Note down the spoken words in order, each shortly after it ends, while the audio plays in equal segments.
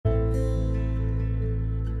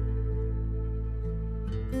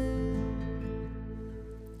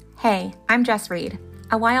Hey, I'm Jess Reed,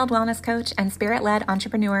 a wild wellness coach and spirit-led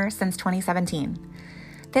entrepreneur since 2017.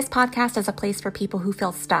 This podcast is a place for people who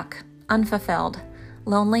feel stuck, unfulfilled,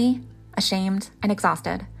 lonely, ashamed, and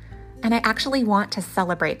exhausted. And I actually want to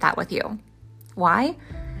celebrate that with you. Why?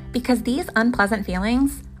 Because these unpleasant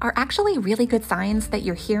feelings are actually really good signs that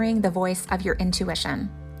you're hearing the voice of your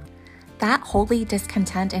intuition. That holy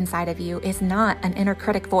discontent inside of you is not an inner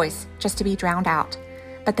critic voice just to be drowned out,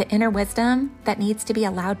 but the inner wisdom that needs to be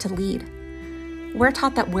allowed to lead. We're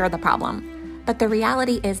taught that we're the problem, but the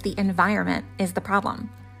reality is the environment is the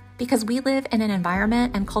problem. Because we live in an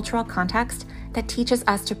environment and cultural context that teaches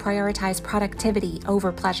us to prioritize productivity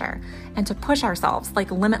over pleasure and to push ourselves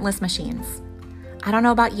like limitless machines. I don't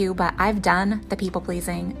know about you, but I've done the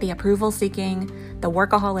people-pleasing, the approval-seeking, the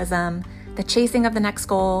workaholism, the chasing of the next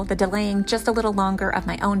goal, the delaying just a little longer of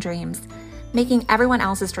my own dreams, making everyone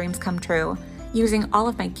else's dreams come true, using all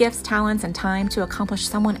of my gifts, talents, and time to accomplish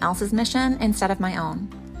someone else's mission instead of my own.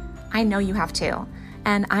 I know you have too,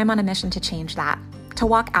 and I'm on a mission to change that, to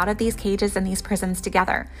walk out of these cages and these prisons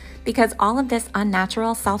together, because all of this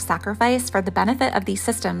unnatural self-sacrifice for the benefit of these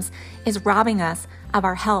systems is robbing us of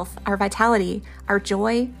our health, our vitality, our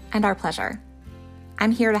joy, and our pleasure.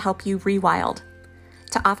 I'm here to help you rewild,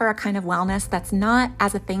 to offer a kind of wellness that's not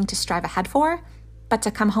as a thing to strive ahead for, but to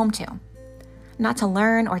come home to. Not to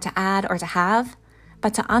learn or to add or to have,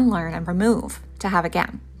 but to unlearn and remove to have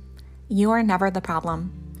again. You are never the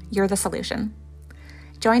problem. You're the solution.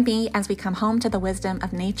 Join me as we come home to the wisdom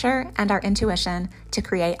of nature and our intuition to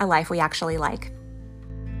create a life we actually like.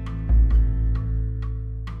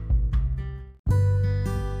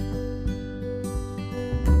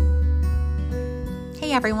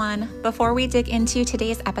 Hey everyone, before we dig into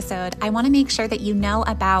today's episode, I want to make sure that you know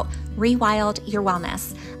about Rewild Your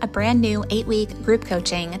Wellness, a brand new 8-week group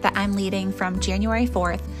coaching that I'm leading from January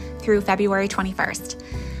 4th through February 21st.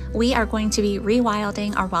 We are going to be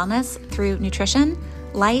rewilding our wellness through nutrition,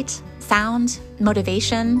 light, sound,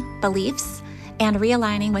 motivation, beliefs, and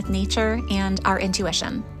realigning with nature and our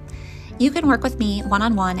intuition. You can work with me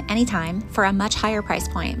one-on-one anytime for a much higher price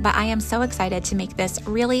point, but I am so excited to make this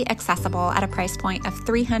really accessible at a price point of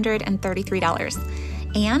 $333.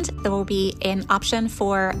 And there will be an option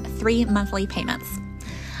for 3 monthly payments.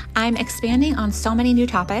 I'm expanding on so many new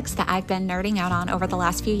topics that I've been nerding out on over the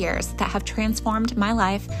last few years that have transformed my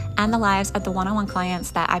life and the lives of the one-on-one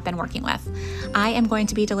clients that I've been working with. I am going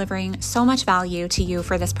to be delivering so much value to you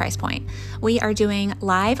for this price point. We are doing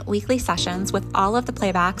live weekly sessions with all of the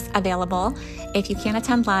playbacks available. If you can't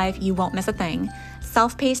attend live, you won't miss a thing.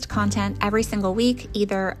 Self-paced content every single week,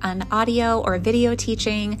 either an audio or a video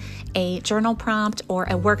teaching, a journal prompt or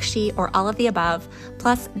a worksheet or all of the above,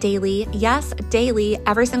 plus daily, yes, daily,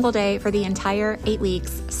 every single day for the entire 8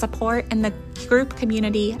 weeks, support in the group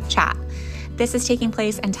community chat. This is taking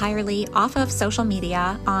place entirely off of social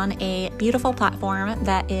media on a beautiful platform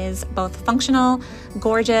that is both functional,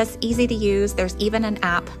 gorgeous, easy to use. There's even an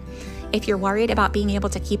app. If you're worried about being able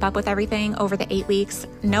to keep up with everything over the 8 weeks,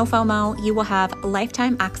 no FOMO, you will have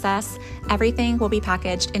lifetime access. Everything will be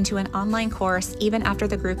packaged into an online course even after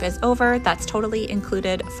the group is over. That's totally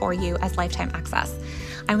included for you as lifetime access.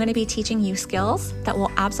 I'm going to be teaching you skills that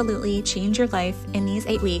will absolutely change your life in these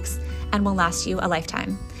 8 weeks and will last you a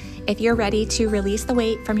lifetime. If you're ready to release the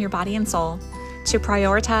weight from your body and soul, to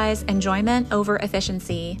prioritize enjoyment over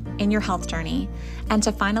efficiency in your health journey, and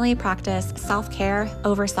to finally practice self-care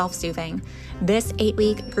over self-soothing, this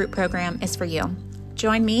 8-week group program is for you.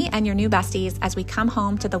 Join me and your new besties as we come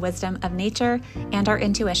home to the wisdom of nature and our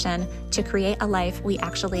intuition to create a life we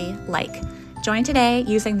actually like. Join today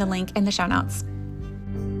using the link in the show notes.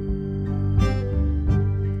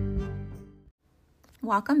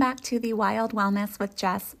 Welcome back to the Wild Wellness with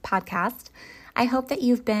Jess podcast. I hope that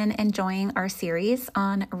you've been enjoying our series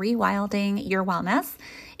on rewilding your wellness.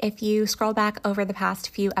 If you scroll back over the past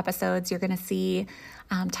few episodes, you're going to see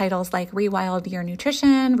titles like Rewild Your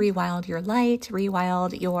Nutrition, Rewild Your Light,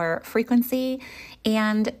 Rewild Your Frequency.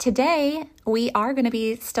 And today we are going to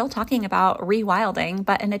be still talking about rewilding,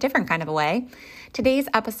 but in a different kind of a way. Today's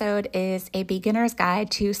episode is a beginner's guide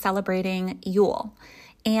to celebrating Yule.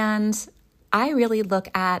 And I really look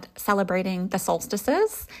at celebrating the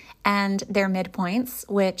solstices and their midpoints,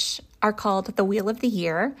 which are called the Wheel of the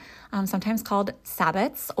Year, sometimes called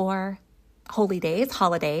Sabbats or holy days,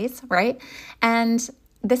 holidays, right? And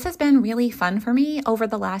this has been really fun for me over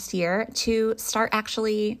the last year to start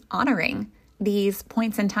actually honoring these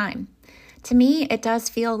points in time. To me, it does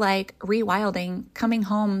feel like rewilding, coming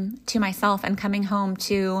home to myself and coming home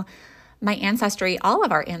to my ancestry, all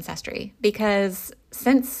of our ancestry, because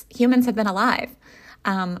since humans have been alive,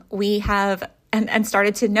 we have and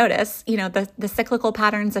started to notice, the cyclical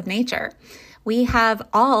patterns of nature. We have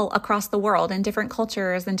all across the world in different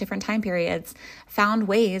cultures and different time periods found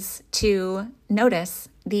ways to notice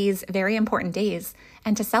these very important days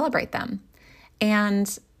and to celebrate them.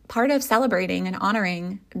 And part of celebrating and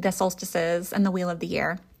honoring the solstices and the wheel of the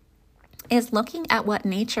year is looking at what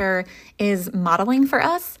nature is modeling for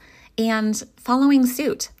us and following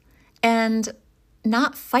suit and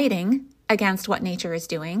not fighting against what nature is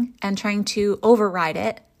doing and trying to override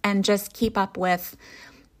it and just keep up with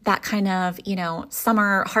that kind of,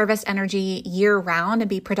 summer harvest energy year round and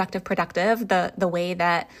be productive, the way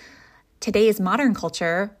that today's modern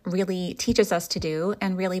culture really teaches us to do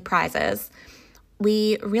and really prizes.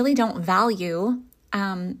 We really don't value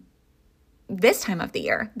this time of the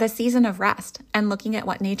year, the season of rest, and looking at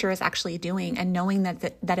what nature is actually doing and knowing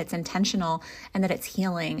that it's intentional and that it's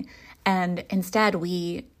healing. And instead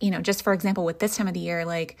we, just for example, with this time of the year,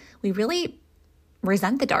 like we really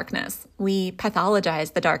resent the darkness. We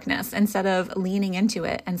pathologize the darkness instead of leaning into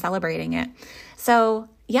it and celebrating it. So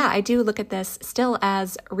yeah, I do look at this still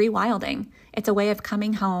as rewilding. It's a way of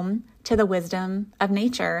coming home to the wisdom of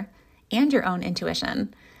nature and your own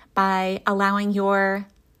intuition by allowing your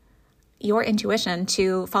intuition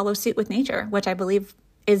to follow suit with nature, which I believe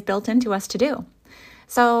is built into us to do.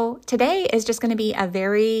 So today is just going to be a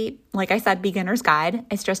very, like I said, beginner's guide.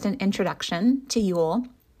 It's just an introduction to Yule.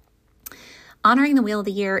 Honoring the wheel of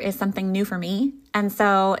the year is something new for me. And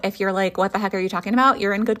so if you're like, what the heck are you talking about?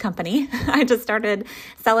 You're in good company. I just started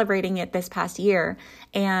celebrating it this past year,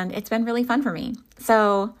 and it's been really fun for me.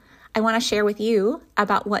 So I want to share with you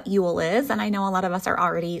about what Yule is. And I know a lot of us are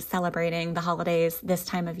already celebrating the holidays this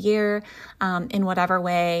time of year in whatever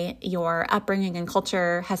way your upbringing and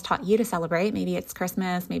culture has taught you to celebrate. Maybe it's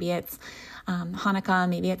Christmas, maybe it's Hanukkah,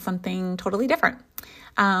 maybe it's something totally different.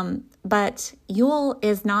 But Yule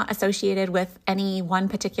is not associated with any one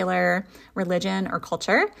particular religion or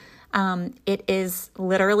culture. It is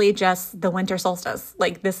literally just the winter solstice.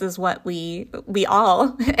 Like this is what we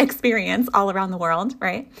all experience all around the world,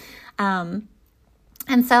 right?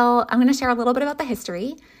 And so I'm going to share a little bit about the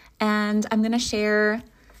history, and I'm going to share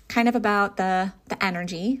kind of about the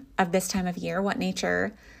energy of this time of year, what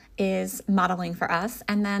nature is modeling for us.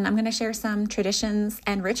 And then I'm going to share some traditions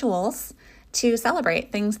and rituals to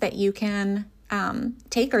celebrate, things that you can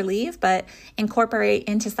take or leave, but incorporate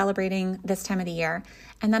into celebrating this time of the year.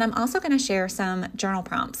 And then I'm also going to share some journal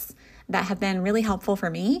prompts that have been really helpful for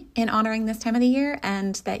me in honoring this time of the year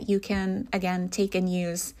and that you can, again, take and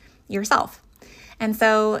use yourself. And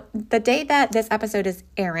so the day that this episode is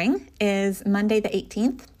airing is Monday the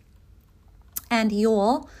 18th, and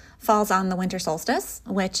Yule falls on the winter solstice,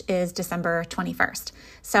 which is December 21st.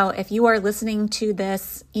 So if you are listening to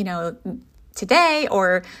this, today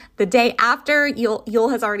or the day after Yule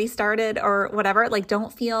has already started or whatever, like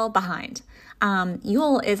don't feel behind.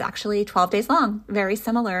 Yule is actually 12 days long, very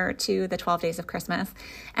similar to the 12 days of Christmas.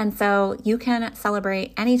 And so you can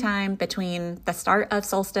celebrate anytime between the start of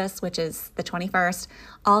solstice, which is the 21st,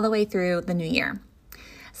 all the way through the new year.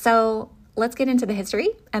 So let's get into the history,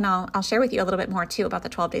 and I'll share with you a little bit more too about the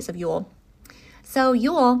 12 days of Yule. So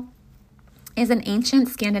Yule is an ancient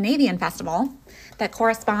Scandinavian festival that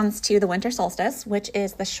corresponds to the winter solstice, which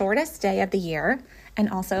is the shortest day of the year and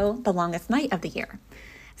also the longest night of the year.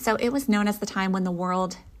 So it was known as the time when the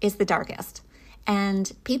world is the darkest.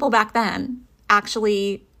 And people back then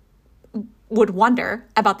actually would wonder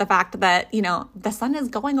about the fact that, the sun is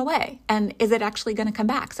going away and is it actually going to come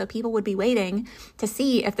back? So people would be waiting to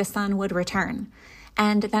see if the sun would return.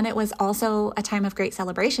 And then it was also a time of great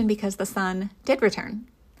celebration because the sun did return.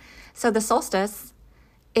 So the solstice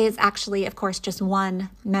is actually, of course, just one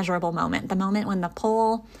measurable moment, the moment when the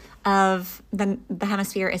pole of the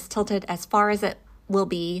hemisphere is tilted as far as it will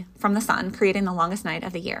be from the sun, creating the longest night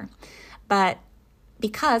of the year. But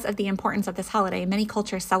because of the importance of this holiday, many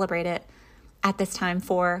cultures celebrate it at this time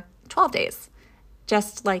for 12 days.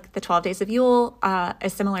 Just like the 12 days of Yule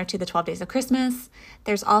is similar to the 12 days of Christmas.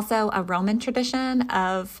 There's also a Roman tradition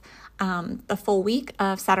of the full week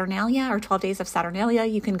of Saturnalia, or 12 days of Saturnalia.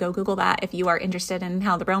 You can go Google that if you are interested in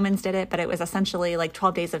how the Romans did it, but it was essentially like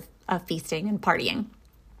 12 days of feasting and partying.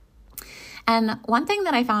 And one thing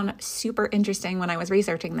that I found super interesting when I was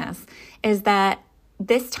researching this is that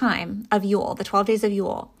this time of Yule, the 12 days of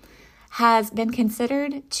Yule, has been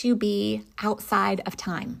considered to be outside of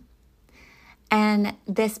time. And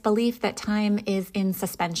this belief that time is in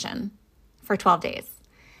suspension for 12 days.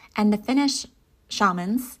 And the Finnish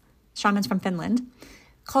shamans from Finland,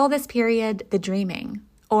 call this period the dreaming,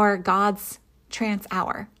 or God's trance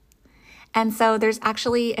hour. And so there's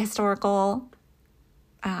actually historical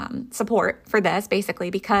support for this, basically,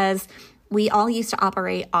 because we all used to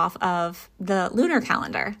operate off of the lunar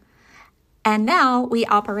calendar. And now we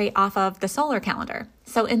operate off of the solar calendar.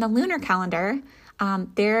 So in the lunar calendar,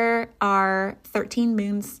 there are 13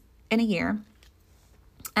 moons in a year.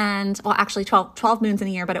 And well, actually 12 moons in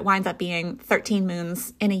a year, but it winds up being 13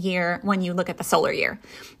 moons in a year when you look at the solar year.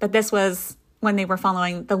 But this was when they were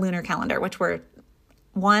following the lunar calendar, which were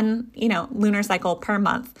one, lunar cycle per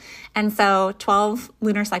month. And so 12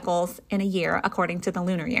 lunar cycles in a year, according to the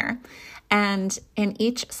lunar year. And in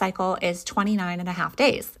each cycle is 29 and a half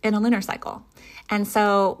days in a lunar cycle. And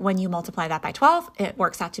so when you multiply that by 12, it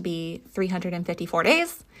works out to be 354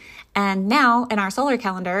 days. And now in our solar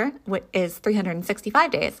calendar is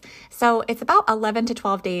 365 days. So it's about 11 to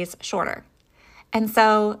 12 days shorter. And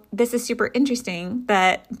so this is super interesting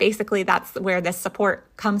that basically that's where this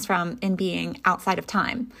support comes from in being outside of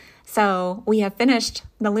time. So we have finished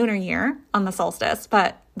the lunar year on the solstice,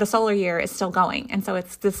 but the solar year is still going. And so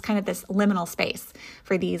it's this kind of this liminal space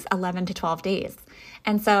for these 11 to 12 days.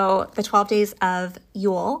 And so the 12 days of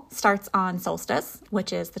Yule starts on solstice,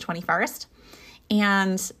 which is the 21st.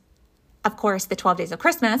 And of course, the 12 days of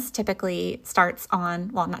Christmas typically starts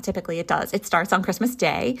on, well, not typically, it does. It starts on Christmas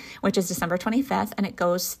Day, which is December 25th, and it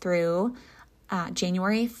goes through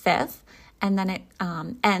January 5th. And then it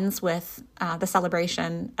ends with the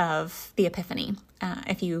celebration of the Epiphany.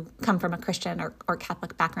 If you come from a Christian or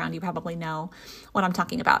Catholic background, you probably know what I'm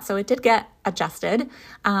talking about. So it did get adjusted.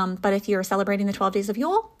 But if you're celebrating the 12 days of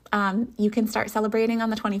Yule, you can start celebrating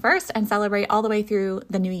on the 21st and celebrate all the way through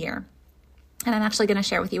the new year. And I'm actually going to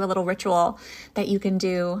share with you a little ritual that you can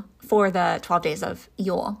do for the 12 days of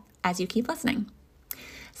Yule as you keep listening.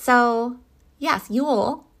 So yes,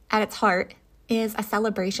 Yule at its heart is a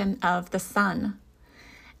celebration of the sun.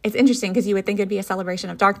 It's interesting because you would think it'd be a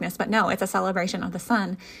celebration of darkness, but no, it's a celebration of the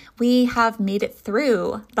sun. We have made it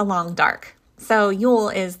through the long dark. So Yule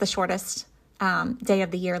is the shortest day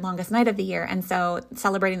of the year, longest night of the year. And so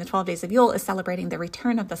celebrating the 12 days of Yule is celebrating the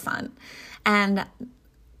return of the sun and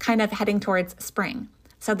kind of heading towards spring.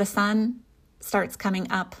 So the sun starts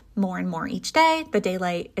coming up more and more each day. The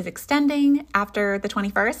daylight is extending after the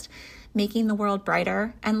 21st, making the world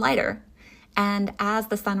brighter and lighter. And as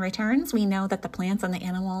the sun returns, we know that the plants and the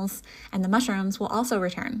animals and the mushrooms will also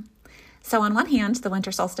return. So on one hand, the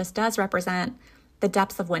winter solstice does represent the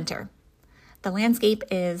depths of winter. The landscape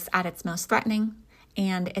is at its most threatening,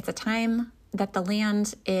 and it's a time that the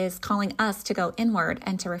land is calling us to go inward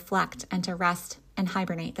and to reflect and to rest and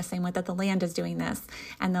hibernate the same way that the land is doing this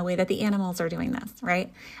and the way that the animals are doing this,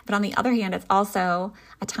 right? But on the other hand, it's also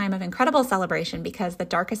a time of incredible celebration because the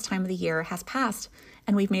darkest time of the year has passed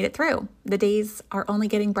and we've made it through. The days are only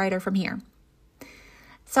getting brighter from here.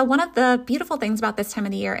 So one of the beautiful things about this time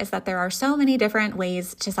of the year is that there are so many different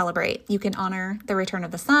ways to celebrate. You can honor the return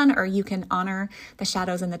of the sun, or you can honor the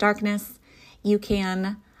shadows and the darkness. You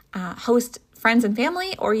can host friends and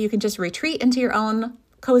family, or you can just retreat into your own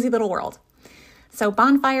cozy little world. So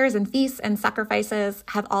bonfires and feasts and sacrifices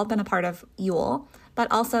have all been a part of Yule,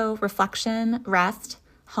 but also reflection, rest,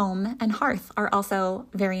 home, and hearth are also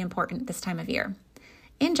very important this time of year.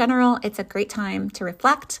 In general, it's a great time to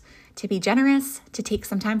reflect, to be generous, to take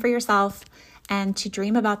some time for yourself, and to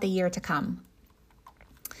dream about the year to come.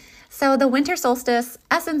 So the winter solstice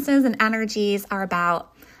essences and energies are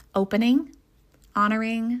about opening,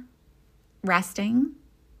 honoring, resting,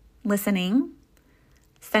 listening,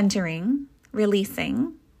 centering,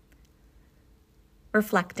 releasing,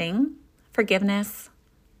 reflecting, forgiveness,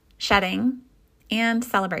 shedding, and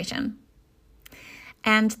celebration.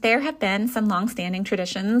 And there have been some long-standing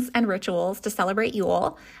traditions and rituals to celebrate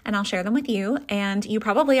Yule, and I'll share them with you, and you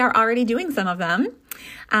probably are already doing some of them.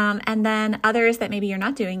 And then others that maybe you're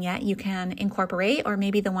not doing yet, you can incorporate, or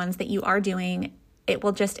maybe the ones that you are doing, it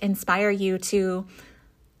will just inspire you to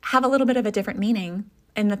have a little bit of a different meaning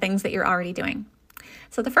in the things that you're already doing.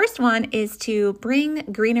 So the first one is to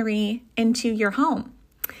bring greenery into your home.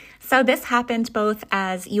 So this happened both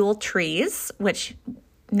as Yule trees, which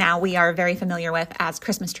now we are very familiar with as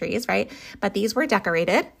Christmas trees, right? But these were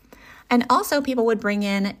decorated. And also people would bring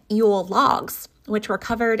in Yule logs, which were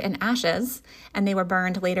covered in ashes, and they were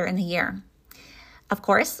burned later in the year. Of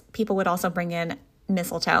course, people would also bring in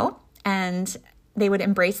mistletoe, and they would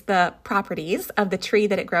embrace the properties of the tree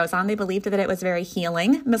that it grows on. They believed that it was very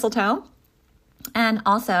healing, mistletoe. And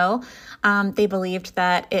also, they believed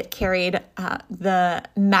that it carried the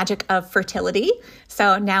magic of fertility.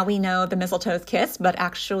 So now we know the mistletoe's kiss, but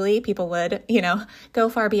actually people would, go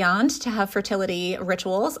far beyond to have fertility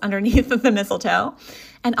rituals underneath the mistletoe.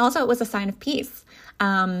 And also it was a sign of peace.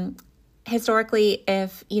 Historically,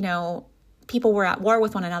 if, people were at war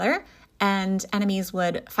with one another and enemies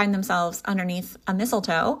would find themselves underneath a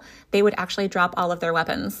mistletoe, they would actually drop all of their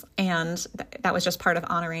weapons. And that was just part of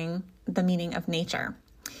honoring the meaning of nature.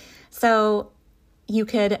 So you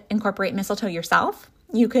could incorporate mistletoe yourself.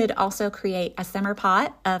 You could also create a simmer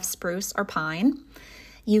pot of spruce or pine.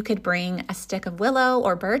 You could bring a stick of willow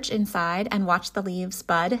or birch inside and watch the leaves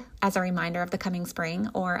bud as a reminder of the coming spring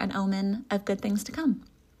or an omen of good things to come.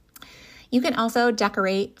 You can also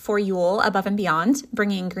decorate for Yule above and beyond,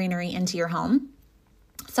 bringing greenery into your home.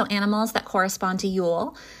 So animals that correspond to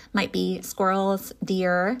Yule might be squirrels,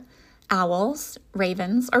 deer, owls,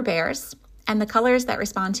 ravens, or bears. And the colors that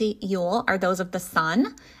respond to Yule are those of the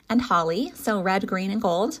sun and holly, so red, green, and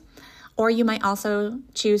gold. Or you might also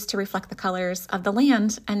choose to reflect the colors of the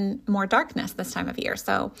land and more darkness this time of year,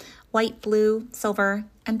 so white, blue, silver,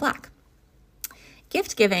 and black.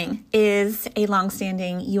 Gift giving is a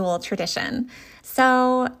longstanding Yule tradition.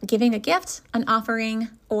 So giving a gift, an offering,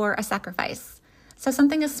 or a sacrifice. So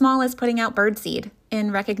something as small as putting out birdseed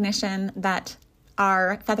in recognition that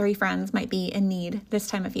our feathery friends might be in need this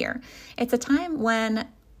time of year. It's a time when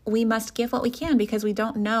we must give what we can because we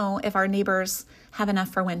don't know if our neighbors have enough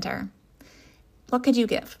for winter. What could you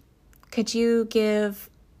give? Could you give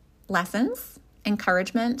lessons,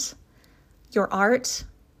 encouragement, your art,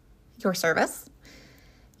 your service?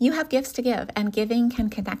 You have gifts to give, and giving can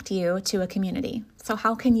connect you to a community. So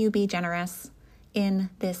how can you be generous in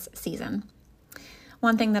this season?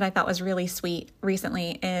 One thing that I thought was really sweet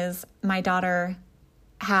recently is my daughter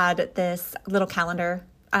had this little calendar,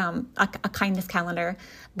 a kindness calendar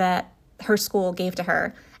that her school gave to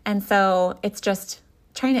her. And so it's just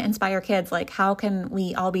trying to inspire kids, like how can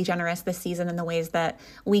we all be generous this season in the ways that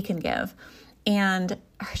we can give? And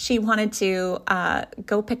she wanted to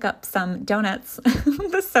go pick up some donuts.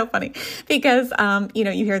 This is so funny because,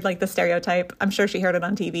 you hear like the stereotype. I'm sure she heard it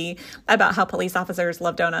on TV about how police officers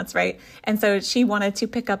love donuts, right? And so she wanted to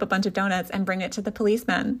pick up a bunch of donuts and bring it to the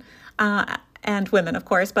policemen and women, of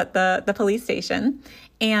course, but the police station.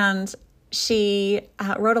 And she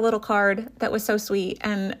wrote a little card that was so sweet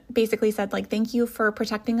and basically said, like, thank you for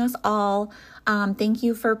protecting us all. Thank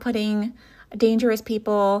you for putting dangerous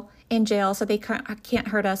people in jail so they can't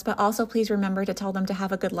hurt us, but also please remember to tell them to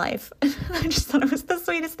have a good life. I just thought it was the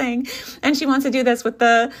sweetest thing. And she wants to do this with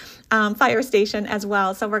the fire station as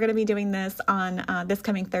well. So we're going to be doing this on this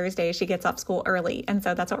coming Thursday. She gets off school early. And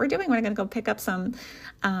so that's what we're doing. We're going to go pick up some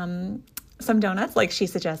donuts like she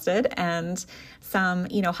suggested and some,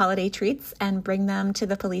 holiday treats and bring them to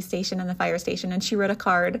the police station and the fire station. And she wrote a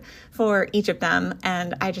card for each of them.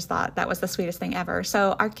 And I just thought that was the sweetest thing ever.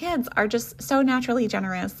 So our kids are just so naturally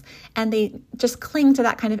generous and they just cling to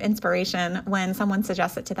that kind of inspiration when someone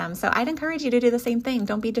suggests it to them. So I'd encourage you to do the same thing.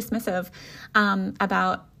 Don't be dismissive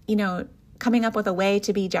about, coming up with a way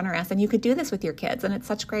to be generous. And you could do this with your kids. And it's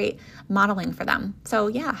such great modeling for them. So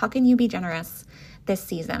yeah, how can you be generous this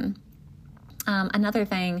season? Another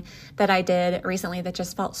thing that I did recently that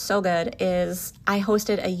just felt so good is I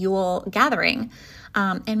hosted a Yule gathering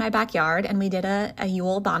in my backyard, and we did a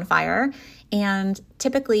Yule bonfire. And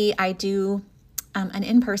typically I do an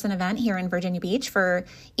in-person event here in Virginia Beach for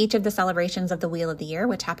each of the celebrations of the Wheel of the Year,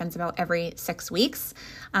 which happens about every 6 weeks,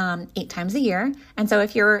 8 times a year. And so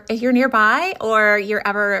if you're nearby or you're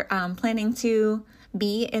ever planning to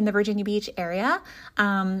be in the Virginia Beach area,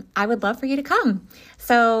 I would love for you to come.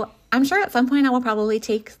 So I'm sure at some point I will probably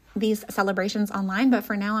take these celebrations online, but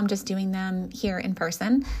for now I'm just doing them here in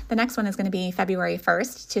person. The next one is going to be February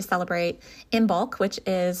 1st to celebrate Imbolc, which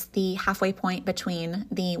is the halfway point between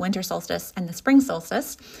the winter solstice and the spring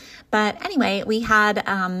solstice. But anyway, we had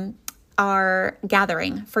our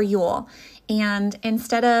gathering for Yule. And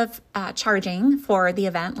instead of charging for the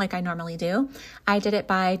event like I normally do, I did it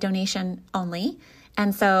by donation only.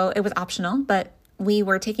 And so it was optional, but we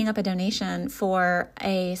were taking up a donation for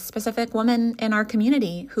a specific woman in our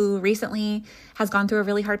community who recently has gone through a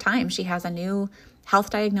really hard time. She has a new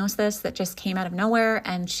health diagnosis that just came out of nowhere,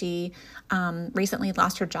 and she recently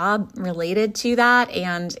lost her job related to that.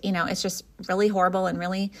 And, it's just really horrible and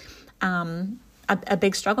really a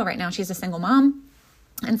big struggle right now. She's a single mom.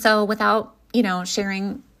 And so without,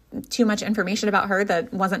 sharing too much information about her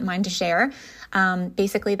that wasn't mine to share.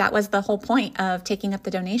 Basically, that was the whole point of taking up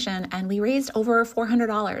the donation, and we raised over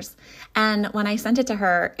 $400. And when I sent it to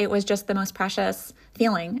her, it was just the most precious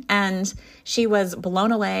feeling, and she was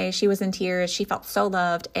blown away. She was in tears. She felt so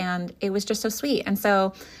loved, and it was just so sweet. And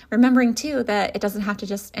so remembering too that it doesn't have to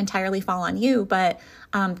just entirely fall on you, but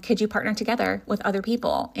could you partner together with other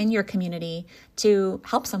people in your community to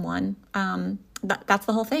help someone? That's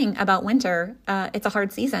the whole thing about winter. It's a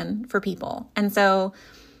hard season for people. And so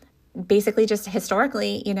basically just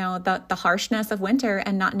historically, the harshness of winter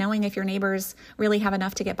and not knowing if your neighbors really have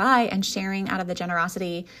enough to get by and sharing out of the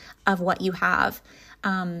generosity of what you have.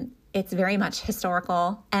 It's very much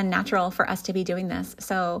historical and natural for us to be doing this.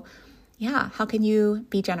 So yeah, how can you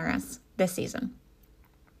be generous this season?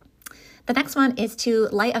 The next one is to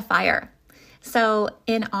light a fire. So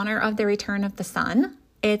in honor of the return of the sun,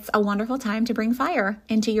 it's a wonderful time to bring fire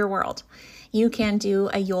into your world. You can do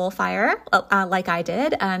a Yule fire like I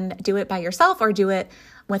did and do it by yourself or do it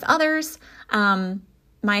with others.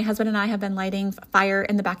 My husband and I have been lighting fire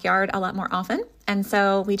in the backyard a lot more often. And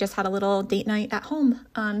so we just had a little date night at home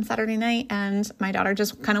on Saturday night, and my daughter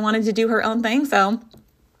just kind of wanted to do her own thing. So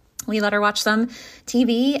we let her watch some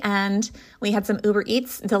TV, and we had some Uber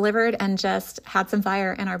Eats delivered and just had some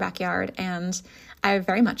fire in our backyard. And I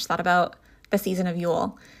very much thought about the season of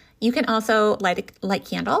Yule. You can also light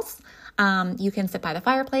candles. You can sit by the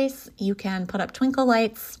fireplace. You can put up twinkle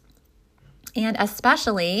lights. And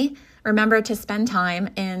especially remember to spend time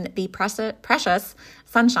in the precious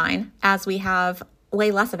sunshine, as we have way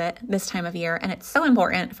less of it this time of year. And it's so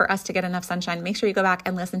important for us to get enough sunshine. Make sure you go back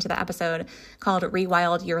and listen to the episode called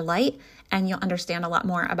Rewild Your Light, and you'll understand a lot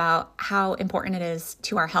more about how important it is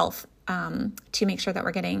to our health to make sure that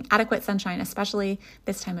we're getting adequate sunshine, especially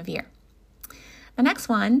this time of year. The next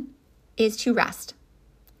one is to rest,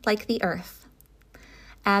 like the earth.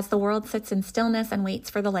 As the world sits in stillness and waits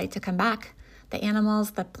for the light to come back, the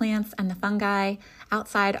animals, the plants, and the fungi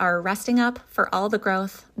outside are resting up for all the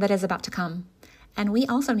growth that is about to come. And we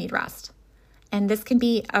also need rest. And this can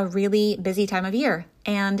be a really busy time of year.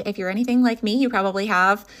 And if you're anything like me, you probably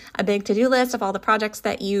have a big to-do list of all the projects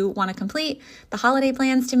that you want to complete, the holiday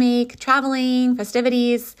plans to make, traveling,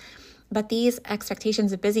 festivities. But these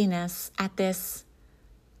expectations of busyness at this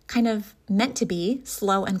kind of meant to be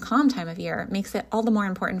slow and calm time of year makes it all the more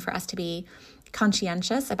important for us to be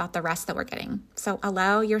conscientious about the rest that we're getting. So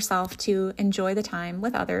allow yourself to enjoy the time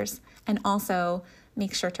with others and also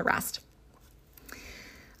make sure to rest.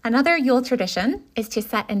 Another Yule tradition is to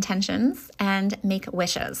set intentions and make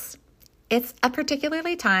wishes. It's a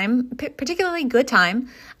particularly good time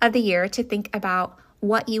of the year to think about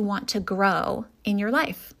what you want to grow in your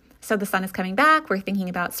life. So the sun is coming back. We're thinking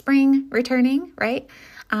about spring returning, right?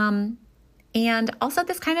 And also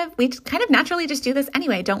we kind of naturally just do this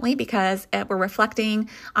anyway, don't we? Because we're reflecting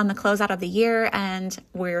on the closeout of the year and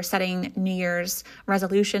we're setting New Year's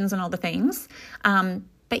resolutions and all the things.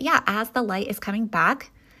 But yeah, as the light is coming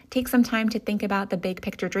back, take some time to think about the big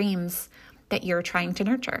picture dreams that you're trying to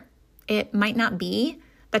nurture. It might not be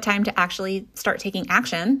the time to actually start taking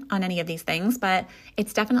action on any of these things, but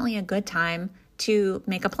it's definitely a good time to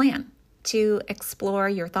make a plan, to explore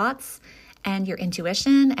your thoughts and your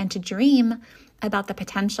intuition, and to dream about the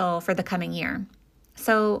potential for the coming year.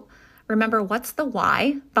 So remember, what's the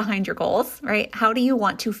why behind your goals, right? How do you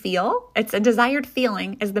want to feel? It's a desired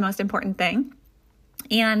feeling is the most important thing.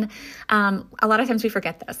 And a lot of times we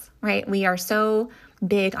forget this, right? We are so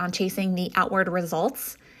big on chasing the outward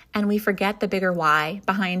results, and we forget the bigger why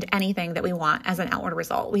behind anything that we want as an outward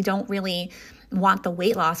result. We don't really want the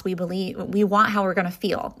weight loss. We want how we're going to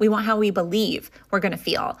feel. We want how we believe we're going to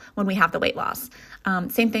feel when we have the weight loss.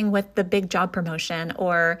 Same thing with the big job promotion,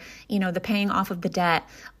 or, the paying off of the debt,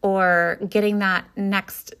 or getting that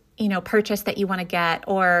next, purchase that you want to get,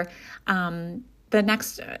 or, the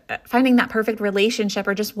next, finding that perfect relationship,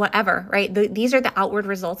 or just whatever, right? These are the outward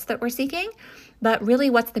results that we're seeking. But really,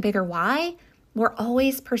 what's the bigger why? We're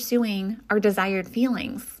always pursuing our desired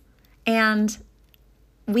feelings. And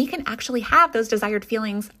we can actually have those desired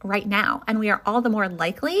feelings right now. And we are all the more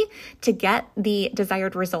likely to get the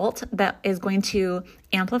desired result that is going to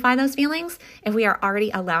amplify those feelings if we are already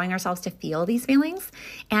allowing ourselves to feel these feelings.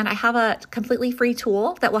 And I have a completely free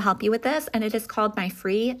tool that will help you with this. And it is called my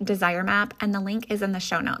free desire map. And the link is in the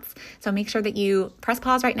show notes. So make sure that you press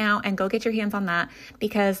pause right now and go get your hands on that,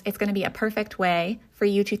 because it's going to be a perfect way for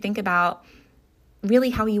you to think about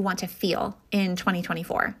really how you want to feel in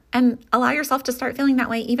 2024, and allow yourself to start feeling that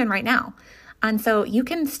way even right now. And so you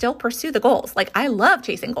can still pursue the goals. Like, I love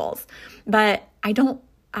chasing goals, but I don't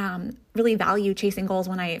really value chasing goals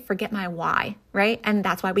when I forget my why, right? And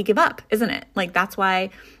that's why we give up, isn't it? Like, that's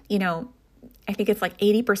why, I think it's like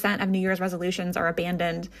 80% of New Year's resolutions are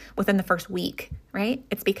abandoned within the first week, right?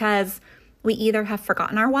 It's because we either have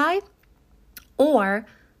forgotten our why, or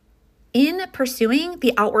in pursuing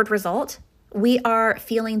the outward result, we are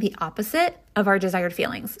feeling the opposite of our desired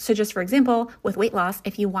feelings. So just for example, with weight loss,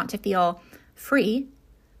 if you want to feel free,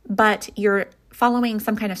 but you're following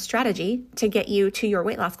some kind of strategy to get you to your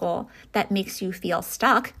weight loss goal that makes you feel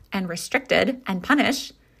stuck and restricted and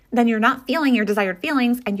punished, then you're not feeling your desired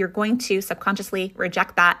feelings, and you're going to subconsciously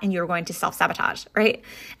reject that, and you're going to self-sabotage, right?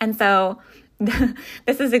 And so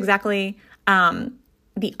this is exactly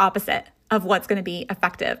the opposite of what's going to be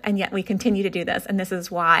effective. And yet we continue to do this. And this is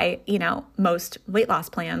why, most weight loss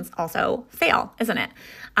plans also fail, isn't it?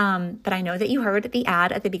 But I know that you heard the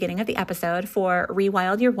ad at the beginning of the episode for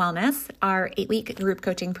Rewild Your Wellness, our 8-week group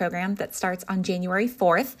coaching program that starts on January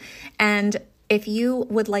 4th. And if you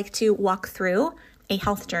would like to walk through a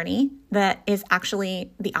health journey that is actually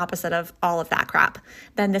the opposite of all of that crap,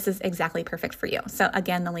 then this is exactly perfect for you. So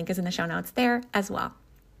again, the link is in the show notes there as well.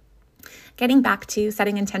 Getting back to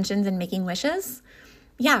setting intentions and making wishes.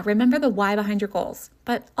 Yeah, remember the why behind your goals,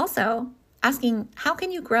 but also asking, how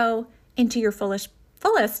can you grow into your fullest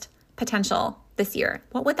potential this year?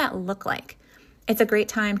 What would that look like? It's a great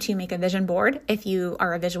time to make a vision board if you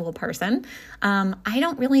are a visual person. I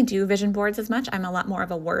don't really do vision boards as much. I'm a lot more of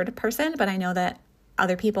a word person, but I know that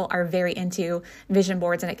other people are very into vision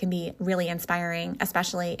boards, and it can be really inspiring,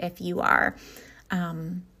 especially if you are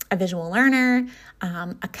a visual learner,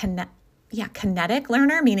 kinetic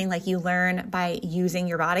learner, meaning like you learn by using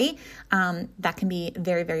your body. That can be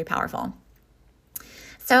very, very powerful.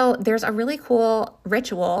 So there's a really cool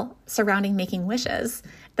ritual surrounding making wishes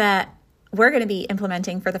that we're going to be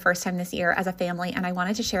implementing for the first time this year as a family, and I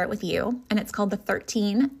wanted to share it with you. And it's called the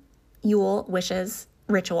 13 Yule Wishes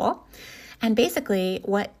Ritual. And basically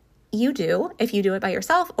what you do, if you do it by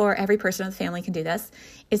yourself or every person in the family can do this,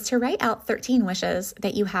 is to write out 13 wishes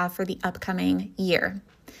that you have for the upcoming year.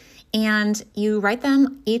 And you write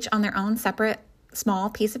them each on their own separate small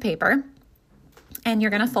piece of paper. And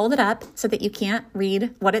you're going to fold it up so that you can't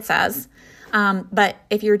read what it says. But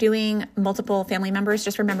if you're doing multiple family members,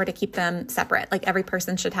 just remember to keep them separate. Like every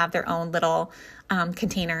person should have their own little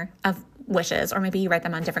container of wishes, or maybe you write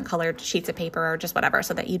them on different colored sheets of paper or just whatever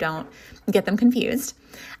so that you don't get them confused.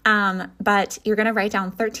 But you're going to write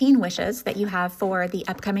down 13 wishes that you have for the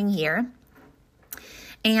upcoming year.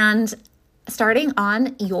 And starting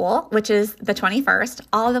on Yule, which is the 21st,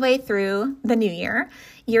 all the way through the new year,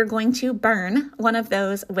 you're going to burn one of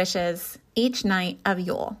those wishes each night of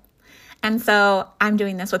Yule. And so I'm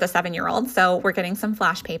doing this with a 7-year-old. So we're getting some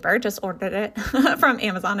flash paper, just ordered it from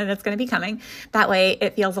Amazon, and it's going to be coming. That way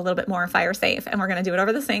it feels a little bit more fire safe, and we're going to do it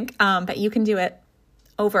over the sink. But you can do it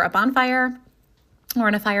over a bonfire or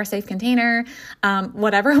in a fire safe container,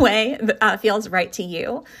 whatever way feels right to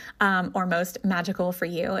you, or most magical for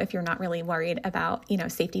you if you're not really worried about,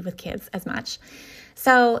 safety with kids as much.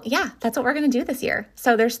 So yeah, that's what we're going to do this year.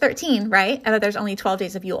 So there's 13, right? But there's only 12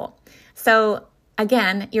 days of Yule. So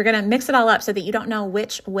again, you're going to mix it all up so that you don't know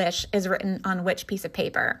which wish is written on which piece of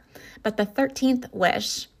paper. But the 13th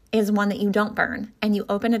wish is one that you don't burn, and you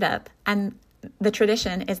open it up, and the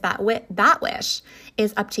tradition is that that wish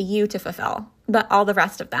is up to you to fulfill, but all the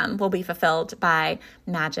rest of them will be fulfilled by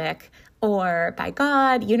magic or by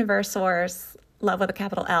God, universe, source, love with a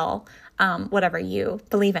capital L, whatever you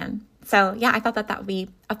believe in. So yeah, I thought that would be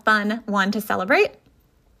a fun one to celebrate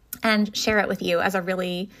and share it with you as a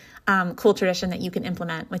really cool tradition that you can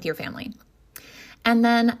implement with your family. And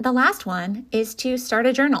then the last one is to start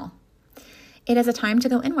a journal. It is a time to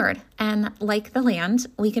go inward, and like the land,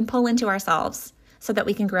 we can pull into ourselves so that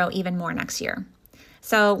we can grow even more next year.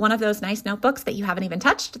 So one of those nice notebooks that you haven't even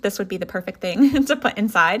touched, this would be the perfect thing to put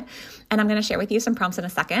inside. And I'm going to share with you some prompts in a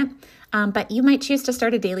second. But you might choose to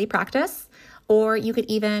start a daily practice, or you could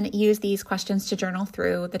even use these questions to journal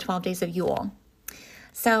through the 12 days of Yule.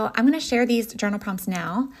 So I'm going to share these journal prompts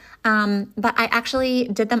now, but I actually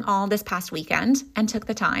did them all this past weekend and took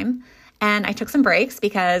the time. And I took some breaks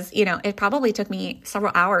because, it probably took me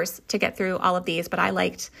several hours to get through all of these, but I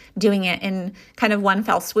liked doing it in kind of one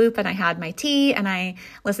fell swoop. And I had my tea, and I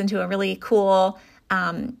listened to a really cool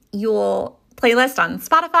Yule playlist on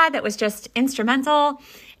Spotify that was just instrumental.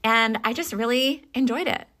 And I just really enjoyed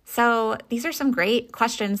it. So these are some great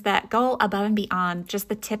questions that go above and beyond just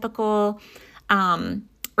the typical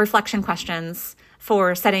reflection questions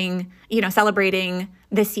for setting, celebrating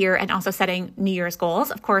this year and also setting New Year's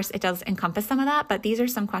goals. Of course, it does encompass some of that, but these are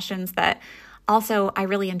some questions that also I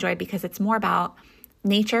really enjoyed because it's more about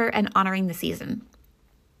nature and honoring the season.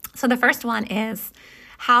 So the first one is,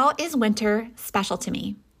 how is winter special to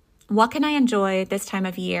me? What can I enjoy this time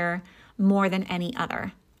of year more than any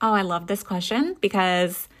other? Oh, I love this question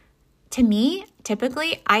because to me,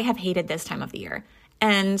 typically, I have hated this time of the year.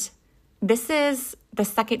 And this is the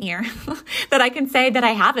second year that I can say that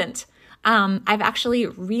I haven't. I've actually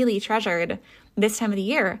really treasured this time of the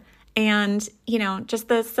year. And, just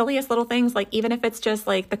the silliest little things, like even if it's just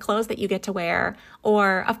like the clothes that you get to wear,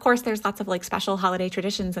 or of course there's lots of like special holiday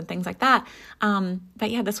traditions and things like that.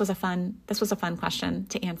 But yeah, this was a fun question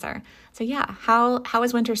to answer. So yeah, how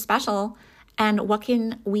is winter special, and what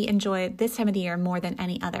can we enjoy this time of the year more than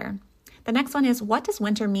any other? The next one is, what does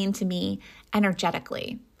winter mean to me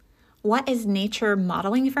energetically? What is nature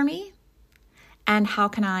modeling for me? And how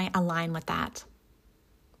can I align with that?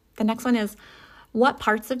 The next one is, what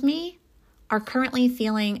parts of me are currently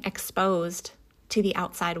feeling exposed to the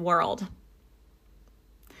outside world?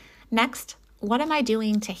 Next, what am I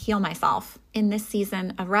doing to heal myself in this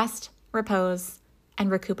season of rest, repose,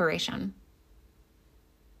 and recuperation?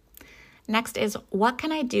 Next is, what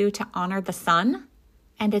can I do to honor the sun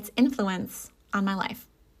and its influence on my life?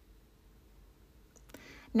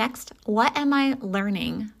 Next, what am I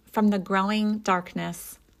learning from the growing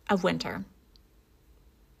darkness of winter?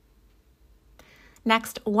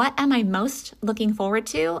 Next, what am I most looking forward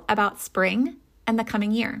to about spring and the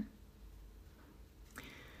coming year?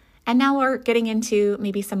 And now we're getting into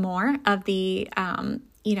maybe some more of the,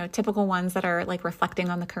 typical ones that are like reflecting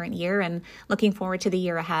on the current year and looking forward to the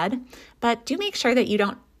year ahead. But do make sure that you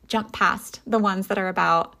don't jump past the ones that are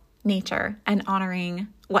about nature and honoring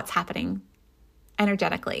what's happening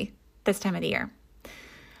energetically this time of the year.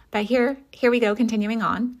 But here we go, continuing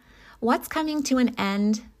on. What's coming to an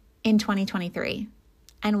end in 2023?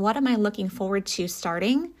 And what am I looking forward to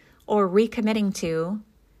starting or recommitting to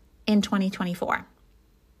in 2024?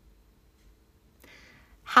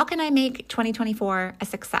 How can I make 2024 a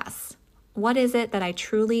success? What is it that I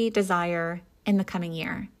truly desire in the coming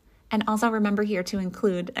year? And also remember here to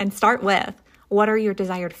include and start with, what are your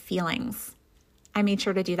desired feelings? I made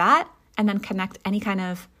sure to do that and then connect any kind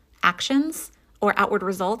of actions or outward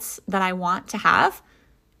results that I want to have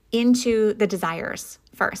into the desires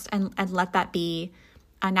first, and let that be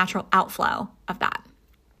a natural outflow of that.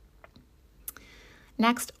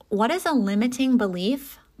 Next, what is a limiting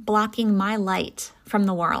belief blocking my light from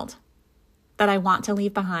the world that I want to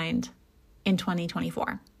leave behind in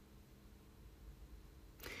 2024?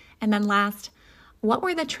 And then last, what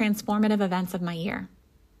were the transformative events of my year?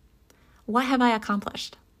 What have I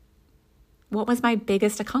accomplished? What was my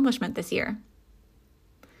biggest accomplishment this year?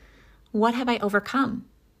 What have I overcome?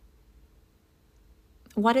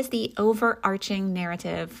 What is the overarching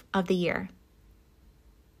narrative of the year?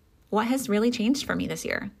 What has really changed for me this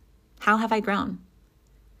year? How have I grown?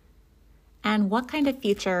 And what kind of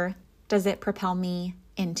future does it propel me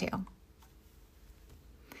into?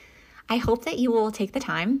 I hope that you will take the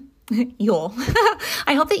time,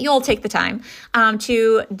 I hope that you'll take the time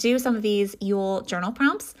to do some of these Yule journal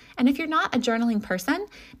prompts. And if you're not a journaling person,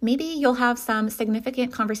 maybe you'll have some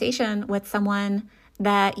significant conversation with someone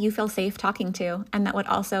that you feel safe talking to and that would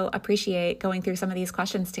also appreciate going through some of these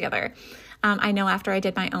questions together. I know after I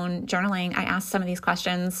did my own journaling, I asked some of these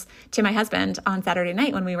questions to my husband on Saturday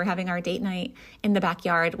night when we were having our date night in the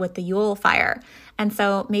backyard with the Yule fire. And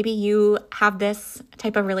so maybe you have this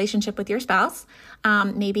type of relationship with your spouse,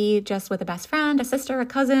 maybe just with a best friend, a sister, a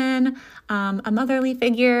cousin, a motherly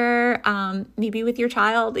figure, maybe with your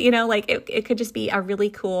child, it could just be a really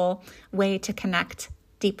cool way to connect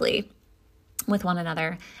deeply with one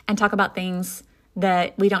another and talk about things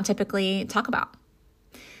that we don't typically talk about.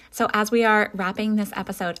 So as we are wrapping this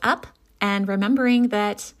episode up and remembering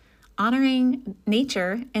that honoring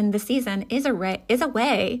nature in the season is a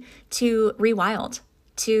way to rewild,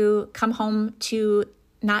 to come home to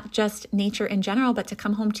not just nature in general, but to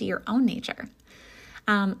come home to your own nature.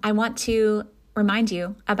 I want to remind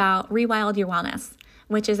you about Rewild Your Wellness,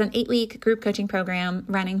 which is an 8-week group coaching program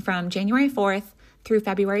running from January 4th through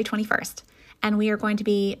February 21st. And we are going to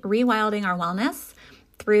be rewilding our wellness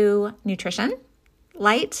through nutrition,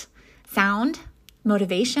 light, sound,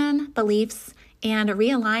 motivation, beliefs, and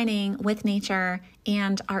realigning with nature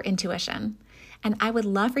and our intuition. And I would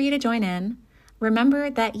love for you to join in. Remember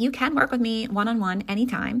that you can work with me one-on-one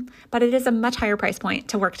anytime, but it is a much higher price point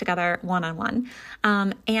to work together one-on-one.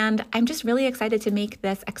 And I'm just really excited to make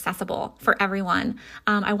this accessible for everyone.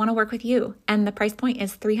 I want to work with you, and the price point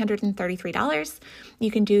is $333. You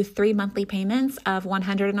can do 3 monthly payments of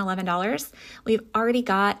 $111. We've already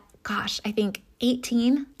got, I think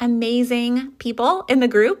 18 amazing people in the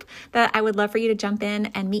group that I would love for you to jump in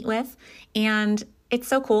and meet with. And it's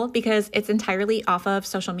so cool because it's entirely off of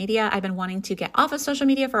social media. I've been wanting to get off of social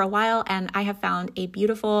media for a while, and I have found a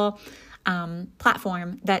beautiful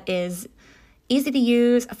platform that is easy to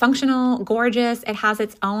use, functional, gorgeous. It has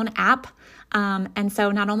its own app. And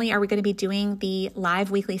so not only are we going to be doing the live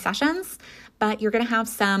weekly sessions, but you're going to have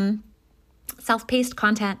some self-paced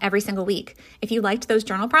content every single week. If you liked those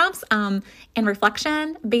journal prompts and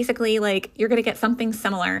reflection, basically like you're going to get something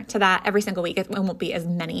similar to that every single week. It won't be as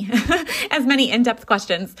many as many in-depth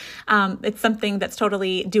questions. It's something that's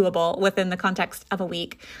totally doable within the context of a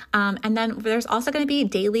week. And then there's also going to be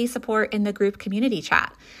daily support in the group community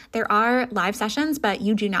chat. There are live sessions, but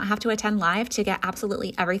you do not have to attend live to get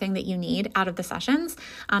absolutely everything that you need out of the sessions.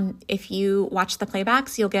 If you watch the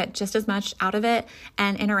playbacks, you'll get just as much out of it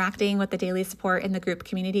and interacting with the daily support in the group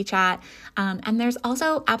community chat. And there's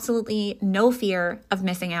also absolutely no fear of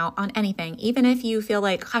missing out on anything. Even if you feel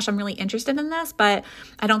like, gosh, I'm really interested in this, but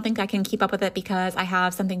I don't think I can keep up with it because I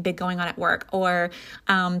have something big going on at work, or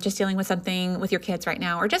just dealing with something with your kids right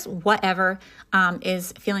now, or just whatever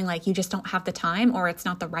is feeling like you just don't have the time or it's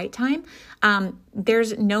not the right time.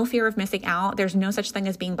 There's no fear of missing out. There's no such thing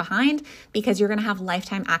as being behind, because you're going to have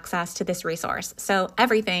lifetime access to this resource. So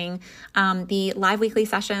everything, the live weekly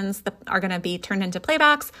sessions are going to be turned into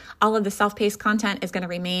playbacks. All of the self-paced content is going to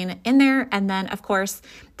remain in there. And then, of course,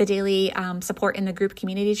 the daily support in the group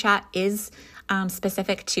community chat is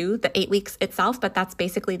specific to the 8 weeks itself, but that's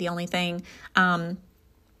basically the only thing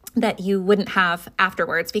that you wouldn't have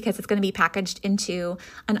afterwards, because it's going to be packaged into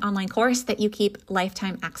an online course that you keep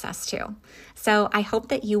lifetime access to. So I hope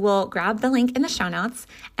that you will grab the link in the show notes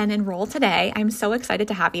and enroll today. I'm so excited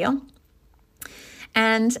to have you.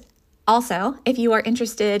 And also, if you are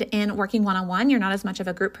interested in working one-on-one, you're not as much of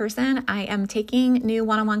a group person, I am taking new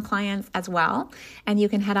one-on-one clients as well. And you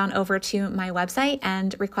can head on over to my website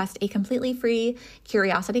and request a completely free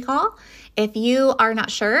curiosity call. If you are not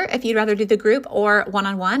sure if you'd rather do the group or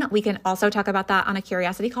one-on-one, we can also talk about that on a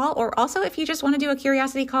curiosity call. Or also, if you just want to do a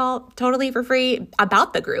curiosity call totally for free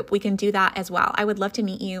about the group, we can do that as well. I would love to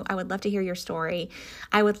meet you. I would love to hear your story.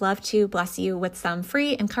 I would love to bless you with some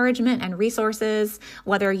free encouragement and resources,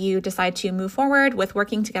 whether you decide to move forward with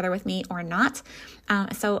working together with me or not.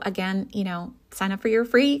 So again, sign up for your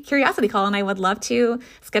free curiosity call, and I would love to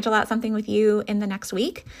schedule out something with you in the next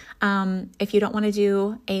week. If you don't want to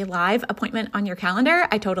do a live appointment on your calendar,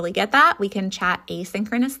 I totally get that. We can chat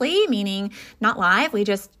asynchronously, meaning not live. We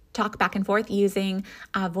just talk back and forth using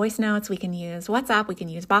voice notes. We can use WhatsApp. We can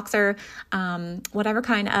use Boxer, whatever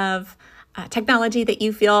kind of technology that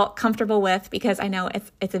you feel comfortable with, because I know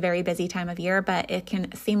it's a very busy time of year, but it can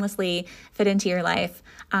seamlessly fit into your life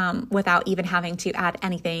without even having to add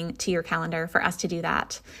anything to your calendar for us to do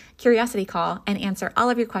that curiosity call and answer all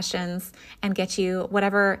of your questions and get you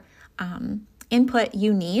whatever input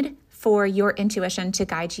you need for your intuition to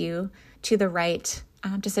guide you to the right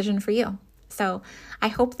decision for you. So I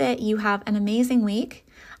hope that you have an amazing week.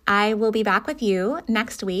 I will be back with you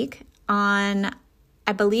next week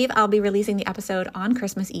I believe I'll be releasing the episode on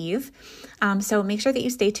Christmas Eve. So make sure that you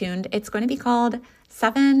stay tuned. It's going to be called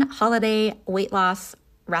 7 Holiday Weight Loss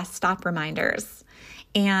Rest Stop Reminders.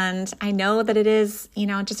 And I know that it is,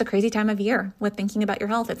 just a crazy time of year with thinking about your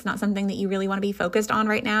health. It's not something that you really want to be focused on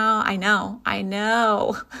right now. I know.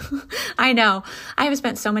 I have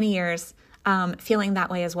spent so many years feeling that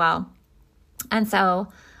way as well. And so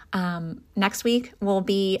next week will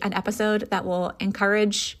be an episode that will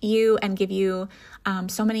encourage you and give you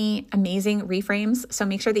so many amazing reframes. So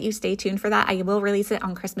make sure that you stay tuned for that. I will release it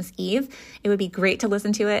on Christmas Eve. It would be great to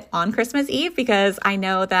listen to it on Christmas Eve, because I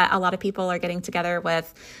know that a lot of people are getting together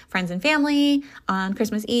with friends and family on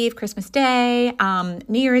Christmas Eve, Christmas Day,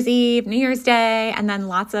 New Year's Eve, New Year's Day, and then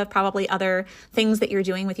lots of probably other things that you're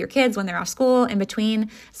doing with your kids when they're off school in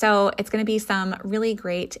between. So it's going to be some really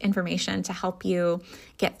great information to help you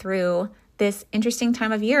get through this interesting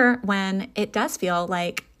time of year when it does feel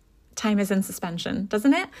like time is in suspension,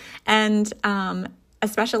 doesn't it? And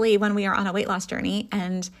especially when we are on a weight loss journey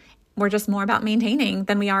and we're just more about maintaining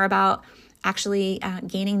than we are about actually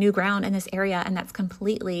gaining new ground in this area. And that's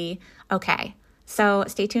completely okay. So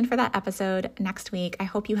stay tuned for that episode next week. I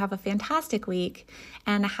hope you have a fantastic week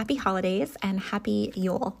and happy holidays and happy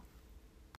Yule.